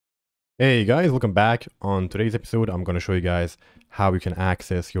Hey guys, welcome back. On today's episode, I'm going to show you guys how you can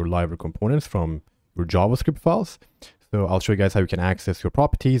access your library components from your JavaScript files. So I'll show you guys how you can access your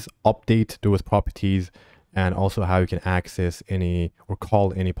properties, update those properties, and also how you can access any or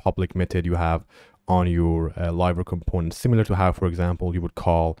call any public method you have on your library component, similar to how, for example, you would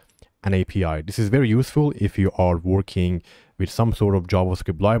call an API. This is very useful if you are working with some sort of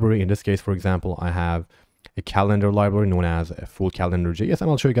JavaScript library. In this case, for example, I have a calendar library known as a full calendar.js, and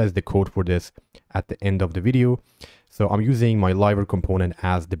I'll show you guys the code for this at the end of the video. So I'm using my library component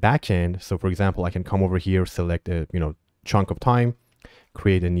as the backend. So for example, I can come over here, select a chunk of time,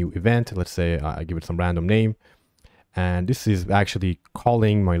 create a new event. Let's say I give it some random name, and this is actually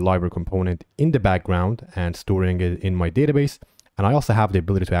calling my library component in the background and storing it in my database. And I also have the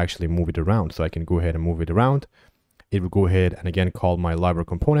ability to actually move it around, so I can go ahead and move it around. It will go ahead and again call my library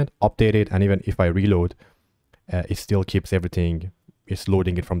component, update it, and even if I reload, it still keeps everything, it's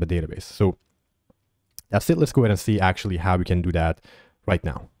loading it from the database. So that's it. Let's go ahead and see actually how we can do that right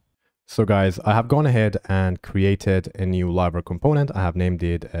now. So guys, I have gone ahead and created a new library component. I have named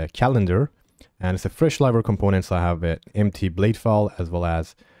it calendar, and it's a fresh library component. So I have an empty blade file as well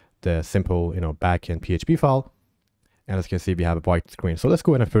as the simple, backend PHP file. And as you can see, we have a white screen. So let's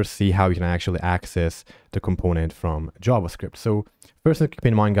go ahead and first see how you can actually access the component from JavaScript. So first, keep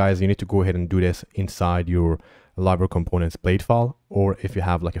in mind, guys, you need to go ahead and do this inside your library components blade file, or if you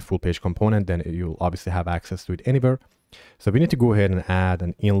have like a full page component, then you'll obviously have access to it anywhere. So we need to go ahead and add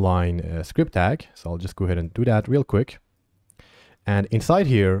an inline script tag. So I'll just go ahead and do that real quick. And inside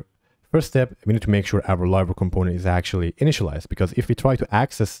here, first step, we need to make sure our library component is actually initialized, because if we try to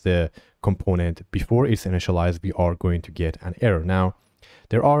access the component before it's initialized, we are going to get an error. Now,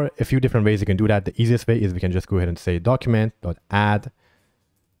 there are a few different ways you can do that. The easiest way is we can just go ahead and say document.add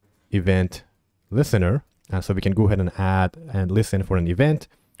event listener. And so we can go ahead and add and listen for an event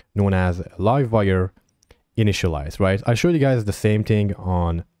known as Livewire initialize, right? I showed you guys the same thing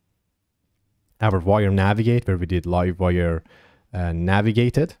on our wire navigate, where we did Livewire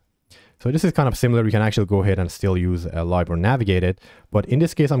navigated. So this is kind of similar. We can actually go ahead and still use Livewire navigated, but in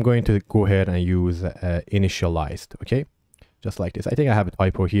this case, I'm going to go ahead and use initialized, okay? Just like this. I think I have a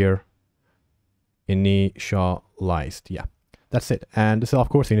typo here. Initialized, yeah. That's it. And so of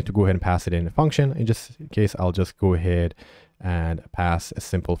course you need to go ahead and pass it in a function. In this case, I'll just go ahead and pass a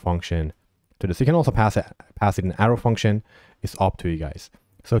simple function to this. You can also pass it in an arrow function. It's up to you guys.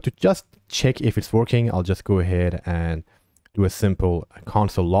 So to just check if it's working, I'll just go ahead and do a simple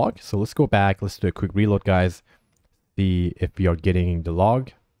console log. So let's go back. Let's do a quick reload, guys. See if we are getting the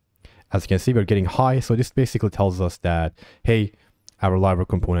log. As you can see, we're getting high. So this basically tells us that, hey, our library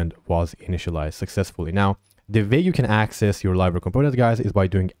component was initialized successfully. Now, the way you can access your library component, guys, is by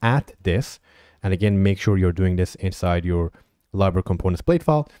doing @this. And again, make sure you're doing this inside your library components blade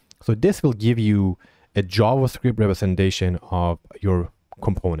file. So this will give you a JavaScript representation of your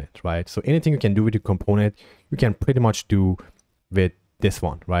component, right? So anything you can do with your component, you can pretty much do with this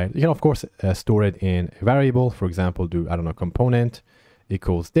one, right? You can, of course, store it in a variable. For example, do, I don't know, component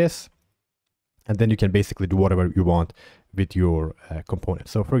equals this. And then you can basically do whatever you want with your component.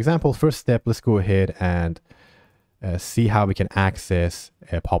 So for example, first step, let's go ahead and see how we can access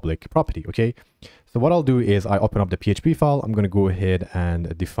a public property, okay? So what I'll do is I open up the PHP file. I'm going to go ahead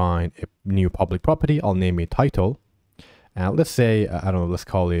and define a new public property. I'll name it title. And let's say, I don't know, let's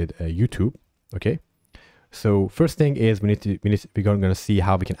call it YouTube, okay? So first thing is we're going to see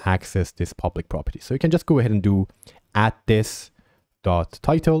how we can access this public property. So you can just go ahead and do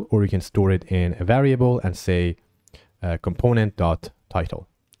 @this.title, or you can store it in a variable and say component.title.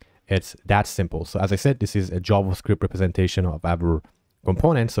 It's that simple. So as I said, this is a JavaScript representation of our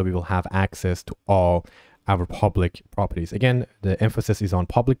component, so we will have access to all our public properties. Again, the emphasis is on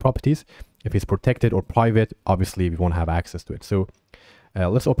public properties. If it's protected or private, obviously we won't have access to it. So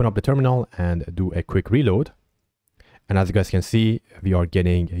let's open up the terminal and do a quick reload. And as you guys can see, we are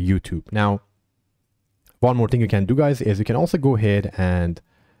getting YouTube. Now, one more thing you can do, guys, is you can also go ahead and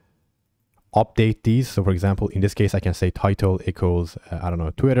update these. So for example, in this case, I can say title equals, I don't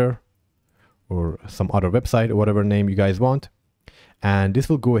know, Twitter or some other website or whatever name you guys want. And this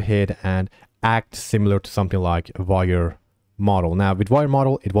will go ahead and act similar to something like a wire model. Now with wire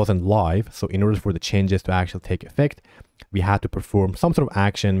model, it wasn't live. So in order for the changes to actually take effect, we had to perform some sort of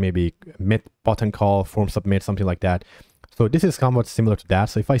action, maybe button call, form submit, something like that. So this is somewhat similar to that.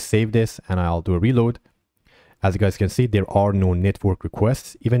 So if I save this and I'll do a reload, as you guys can see, there are no network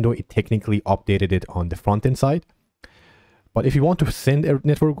requests, even though it technically updated it on the front end side. But if you want to send a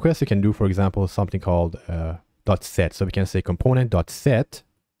network request, you can do, for example, something called .set. So we can say component.set,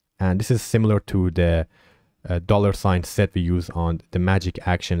 and this is similar to the $set we use on the Magic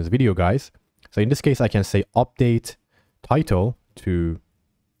Actions video, guys. So in this case, I can say update title to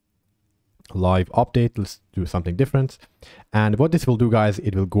live update. Let's do something different. And what this will do, guys,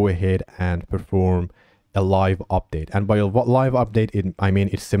 it will go ahead and perform a live update. And by live update, I mean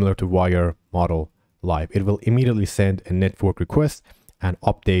it's similar to Wire model live. It will immediately send a network request and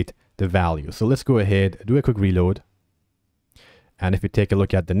update the value. So let's go ahead, do a quick reload. And if we take a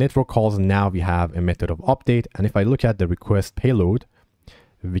look at the network calls, now we have a method of update. And if I look at the request payload,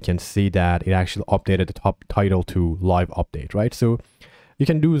 we can see that it actually updated the top title to live update, right? So you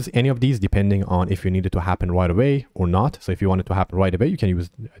can do any of these depending on if you need it to happen right away or not. So if you want it to happen right away, you can use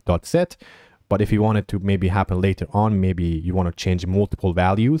 .set. But if you want it to maybe happen later on, maybe you want to change multiple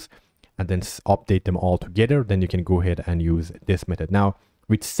values and then update them all together, then you can go ahead and use this method. Now,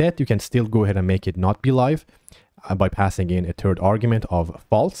 with set, you can still go ahead and make it not be live by passing in a third argument of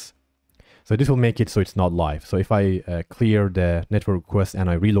false. So this will make it so it's not live. So if I clear the network request and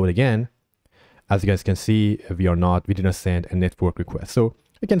I reload again, as you guys can see, we didn't send a network request. So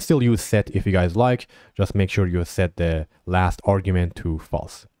you can still use set if you guys like, just make sure you set the last argument to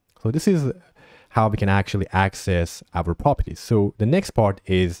false. So this is how we can actually access our properties. So the next part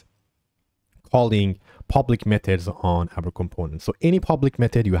is calling public methods on our component. So any public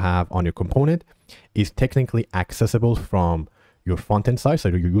method you have on your component is technically accessible from your front-end side, so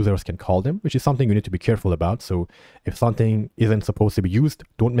your users can call them, which is something you need to be careful about. So if something isn't supposed to be used,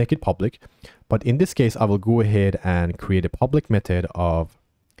 don't make it public. But in this case, I will go ahead and create a public method of,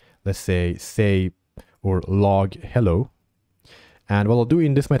 let's say or log hello. And what I'll do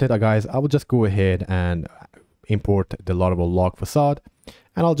in this method, guys, I will just go ahead and import the Laravel log facade,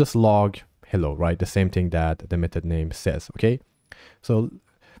 and I'll just log hello, right? The same thing that the method name says, okay? So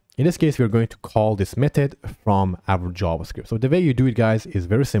in this case, we're going to call this method from our JavaScript. So the way you do it, guys, is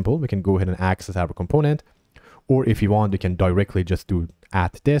very simple. We can go ahead and access our component, or if you want, you can directly just do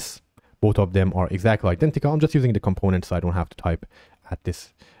at this. Both of them are exactly identical. I'm just using the component so I don't have to type at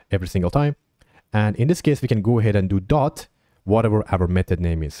this every single time. And in this case, we can go ahead and do dot, whatever our method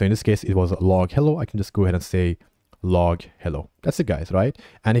name is. So in this case, it was log hello. I can just go ahead and say log hello. That's it, guys, right?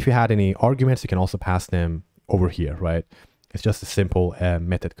 And if you had any arguments, you can also pass them over here, right? It's just a simple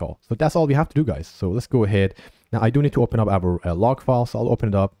method call. So that's all we have to do, guys. So let's go ahead. Now I do need to open up our log file. So I'll open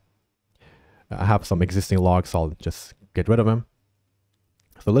it up. I have some existing logs, so I'll just get rid of them.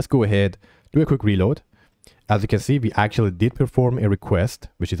 So let's go ahead, do a quick reload. As you can see, we actually did perform a request,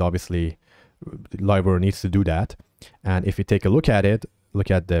 which is obviously Livewire needs to do that. And if you take a look at it,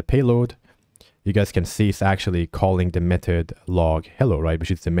 look at the payload, you guys can see it's actually calling the method log hello, right?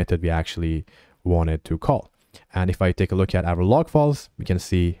 Which is the method we actually wanted to call. And if I take a look at our log files, we can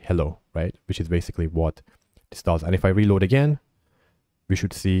see hello, right? Which is basically what this does. And if I reload again, we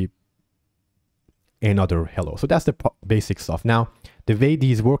should see another hello. So that's the basic stuff. Now, the way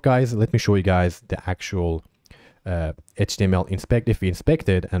these work, guys, let me show you guys the actual HTML inspect. If we inspect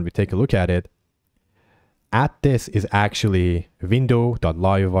it and we take a look at it, at this is actually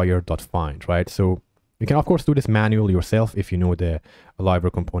window.livewire.find, right? So you can, of course, do this manually yourself if you know the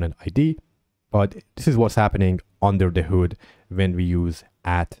Livewire component ID. But this is what's happening under the hood when we use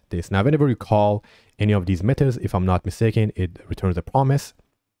at this. Now, whenever you call any of these methods, if I'm not mistaken, it returns a promise.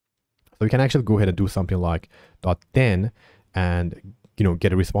 So you can actually go ahead and do something like .then and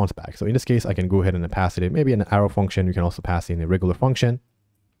get a response back. So in this case, I can go ahead and pass it in maybe an arrow function. You can also pass in a regular function.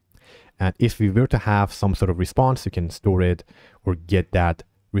 And if we were to have some sort of response, you can store it or get that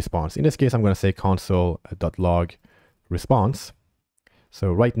response. In this case, I'm going to say console.log response.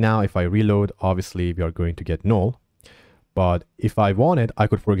 So right now, if I reload, obviously we are going to get null. But if I wanted, I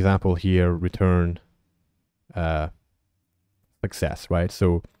could, for example, here return success, right?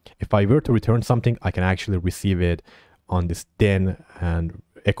 So if I were to return something, I can actually receive it on this then and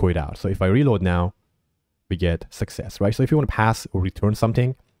echo it out. So if I reload now, we get success, right? So if you want to pass or return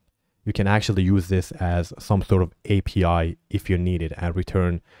something, you can actually use this as some sort of API if you need it and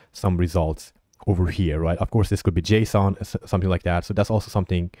return some results over here, right? Of course, this could be JSON, something like that. So that's also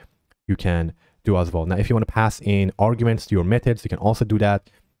something you can do as well. Now, if you want to pass in arguments to your methods, you can also do that.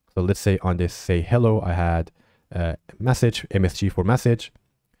 So let's say on this, say hello, I had a message, MSG for message.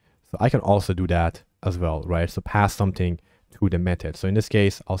 So I can also do that as well, right? So pass something to the method. So in this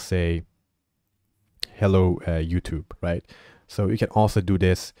case, I'll say hello YouTube, right? So you can also do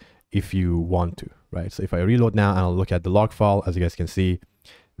this if you want to, right? So if I reload now and I'll look at the log file, as you guys can see,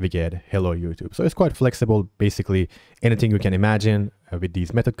 we get hello YouTube. So it's quite flexible. Basically, anything you can imagine with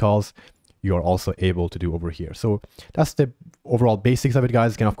these method calls, you are also able to do over here. So that's the overall basics of it,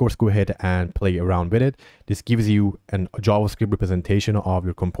 guys. You can, of course, go ahead and play around with it. This gives you a JavaScript representation of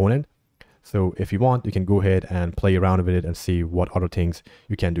your component. So if you want, you can go ahead and play around with it and see what other things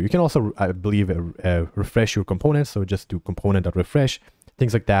you can do. You can also, I believe, refresh your components. So just do component.refresh,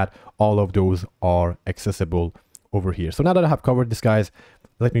 things like that. All of those are accessible over here. So now that I have covered this, guys,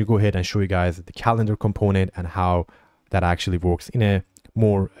 let me go ahead and show you guys the calendar component and how that actually works in a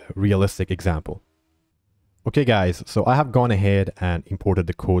more realistic example. Okay guys, so I have gone ahead and imported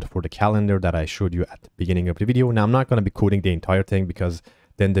the code for the calendar that I showed you at the beginning of the video. Now I'm not going to be coding the entire thing because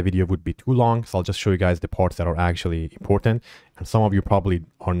then the video would be too long. So I'll just show you guys the parts that are actually important. And some of you probably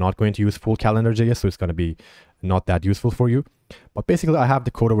are not going to use full calendar.js, so it's going to be not that useful for you. But basically I have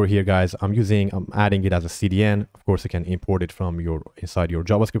the code over here, guys. I'm adding it as a CDN. Of course, you can import it from inside your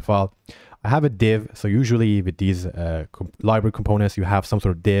JavaScript file. I have a div. So usually with these library components, you have some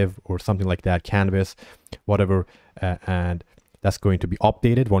sort of div or something like that, canvas, whatever, and that's going to be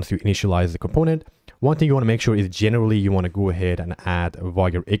updated once you initialize the component. One thing you want to make sure is generally you want to go ahead and add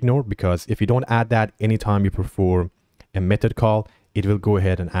wire ignore, because if you don't add that anytime you perform a method call, it will go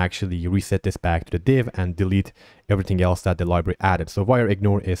ahead and actually reset this back to the div and delete everything else that the library added. So wire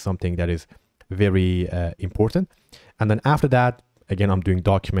ignore is something that is very important. And then after that, again, I'm doing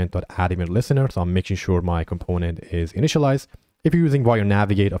document.addEventListener. So I'm making sure my component is initialized. If you're using wire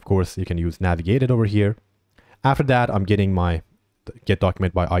navigate, of course, you can use navigated over here. After that, I'm getting my get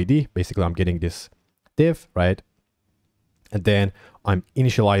document by ID. Basically, I'm getting this div, right? And then I'm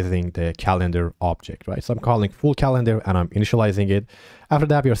initializing the calendar object, right? So I'm calling full calendar and I'm initializing it. After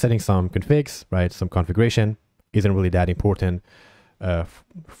that, we are setting some configs, right? Some configuration isn't really that important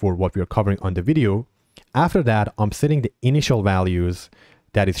for what we are covering on the video. After that, I'm setting the initial values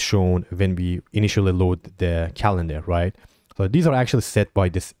that is shown when we initially load the calendar, right? So these are actually set by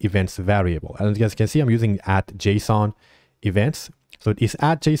this events variable. And as you guys can see, I'm using @JSON events. So this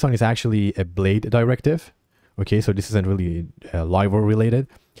 @JSON is actually a blade directive. Okay, so this isn't really Livewire related.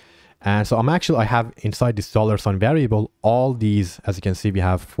 And so I have inside this $sign variable, all these, as you can see, we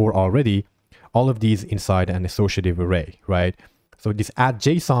have 4 already, all of these inside an associative array, right? So this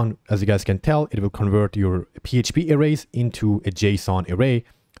 @JSON, as you guys can tell, it will convert your PHP arrays into a JSON array.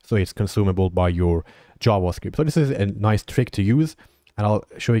 So it's consumable by your JavaScript. So this is a nice trick to use. And I'll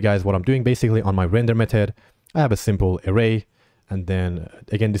show you guys what I'm doing. Basically on my render method, I have a simple array. And then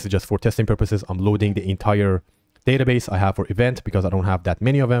again, this is just for testing purposes. I'm loading the entire database I have for event because I don't have that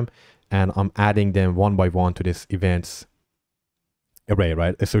many of them. And I'm adding them one by one to this events array,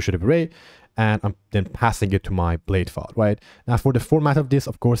 right? Associative array. And I'm then passing it to my blade file, right? Now for the format of this,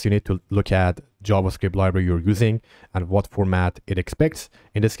 of course, you need to look at JavaScript library you're using and what format it expects.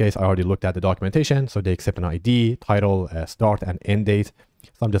 In this case, I already looked at the documentation. So they accept an ID, title, start and end date.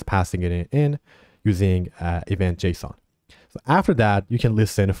 So I'm just passing it in using event JSON. So after that, you can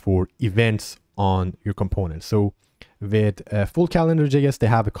listen for events on your component. So with full calendar.js, they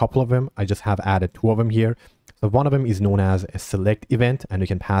have a couple of them. I just have added 2 of them here. So one of them is known as a select event, and you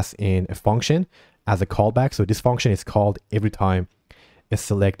can pass in a function as a callback. So this function is called every time a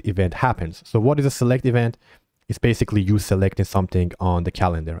select event happens. So what is a select event? It's basically you selecting something on the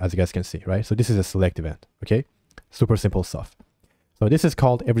calendar, as you guys can see, right? So this is a select event, okay? Super simple stuff. So this is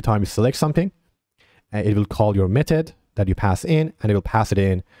called every time you select something, and it will call your method that you pass in, and it will pass it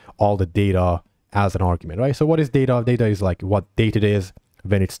in all the data as an argument, right? So what is data? Data is like what date it is,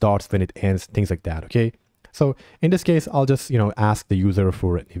 when it starts, when it ends, things like that, okay? So in this case, I'll just, ask the user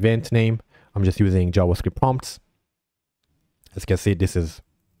for an event name. I'm just using JavaScript prompts. As you can see, this is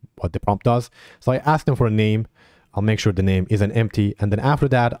what the prompt does. So I ask them for a name. I'll make sure the name isn't empty. And then after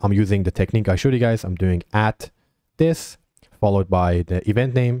that, I'm using the technique I showed you guys. I'm doing @this followed by the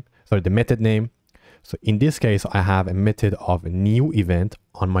event name, the method name. So in this case, I have a method of a new event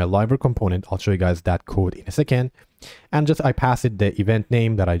on my library component. I'll show you guys that code in a second. And I pass it the event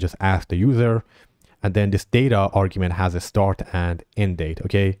name that I just asked the user. And then this data argument has a start and end date,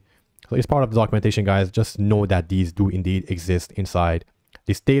 okay? So it's part of the documentation, guys. Just know that these do indeed exist inside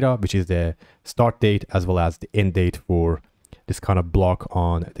this data, which is the start date as well as the end date for this kind of block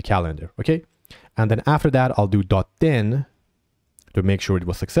on the calendar, okay? And then after that, I'll do .then to make sure it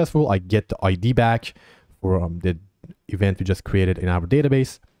was successful. I get the ID back for the event we just created in our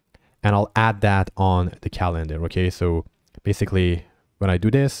database, and I'll add that on the calendar, okay? So basically, when I do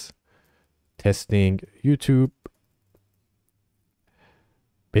this, testing YouTube,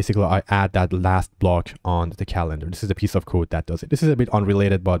 basically I add that last block on the calendar. This is a piece of code that does it. This is a bit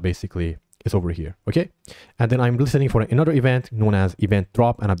unrelated, but basically it's over here, okay? And then I'm listening for another event known as event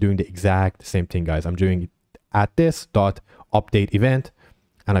drop, and I'm doing the exact same thing, guys. I'm doing @this.update event,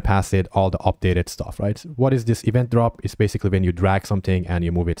 and I pass it all the updated stuff, right? So what is this event drop? It's basically when you drag something and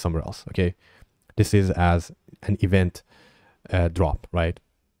you move it somewhere else, okay? This is as an event drop, right?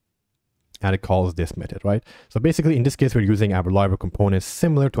 and it calls this method, right? So basically, in this case, we're using our Livewire components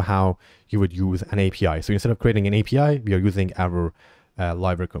similar to how you would use an API. So instead of creating an API, we are using our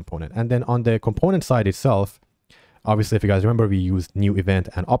Livewire component. And then on the component side itself, obviously, if you guys remember, we used new event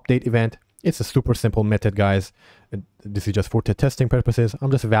and update event. It's a super simple method, guys. This is just for testing purposes.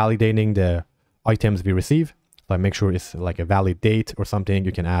 I'm just validating the items we receive. So I make sure it's like a valid date or something.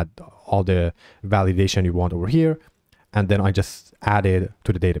 You can add all the validation you want over here. And then I just add it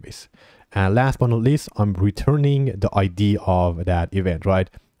to the database. And last but not least, I'm returning the ID of that event, right?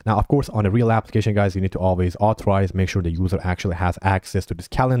 Now, of course, on a real application, guys, you need to always authorize, make sure the user actually has access to this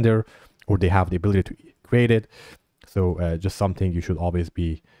calendar or they have the ability to create it. So just something you should always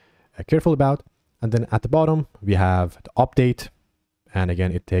be careful about. And then at the bottom, we have the update. And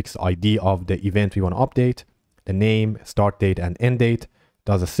again, it takes the ID of the event we want to update, the name, start date, and end date,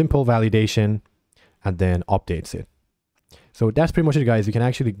 does a simple validation, and then updates it. So that's pretty much it, guys. You can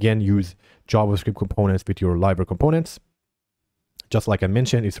actually, again, use JavaScript components with your Livewire components. Just like I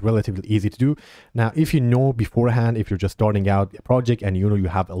mentioned, it's relatively easy to do. Now, if you know beforehand, if you're just starting out a project and you know you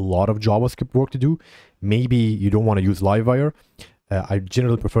have a lot of JavaScript work to do, maybe you don't want to use Livewire. I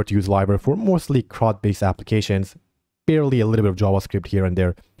generally prefer to use Livewire for mostly CRUD-based applications, barely a little bit of JavaScript here and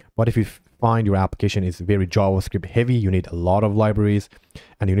there. But if you find your application is very JavaScript heavy, you need a lot of libraries,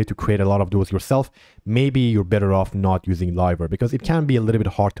 and you need to create a lot of those yourself, maybe you're better off not using Livewire because it can be a little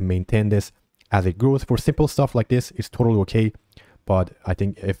bit hard to maintain this as it grows. For simple stuff like this, it's totally okay. But I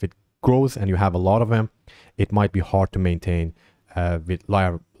think if it grows and you have a lot of them, it might be hard to maintain with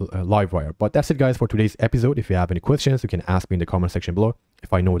Livewire. But that's it, guys, for today's episode. If you have any questions, you can ask me in the comment section below.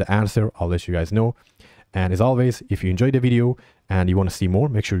 If I know the answer, I'll let you guys know. And as always, if you enjoyed the video and you want to see more,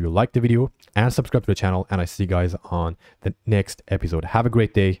 make sure you like the video and subscribe to the channel. And I see you guys on the next episode. Have a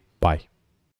great day. Bye.